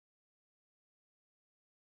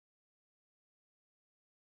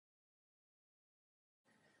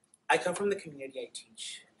I come from the community I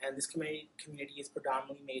teach, and this community is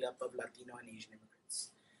predominantly made up of Latino and Asian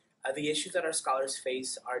immigrants. The issues that our scholars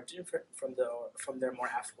face are different from their more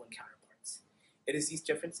affluent counterparts. It is these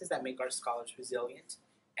differences that make our scholars resilient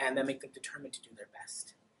and that make them determined to do their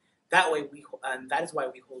best. That is why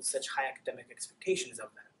we hold such high academic expectations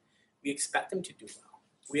of them. We expect them to do well.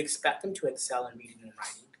 We expect them to excel in reading and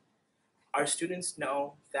writing. Our students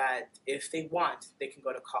know that if they want, they can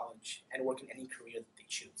go to college and work in any career that they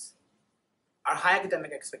choose. Our high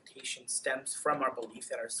academic expectation stems from our belief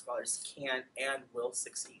that our scholars can and will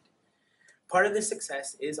succeed. Part of this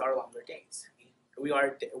success is our longer days. We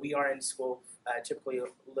are in school typically a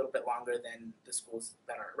little bit longer than the schools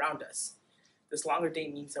that are around us. This longer day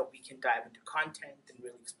means that we can dive into content and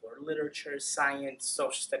really explore literature, science,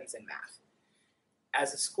 social studies, and math.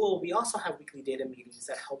 As a school, we also have weekly data meetings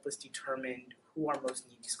that help us determine who our most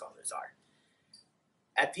needy scholars are.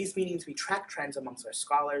 At these meetings, we track trends amongst our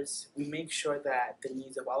scholars. We make sure that the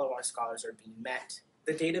needs of all of our scholars are being met.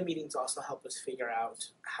 The data meetings also help us figure out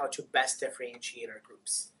how to best differentiate our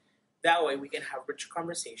groups. That way, we can have richer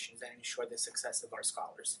conversations and ensure the success of our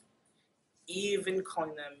scholars. Even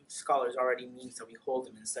calling them scholars already means that we hold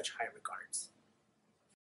them in such high regards.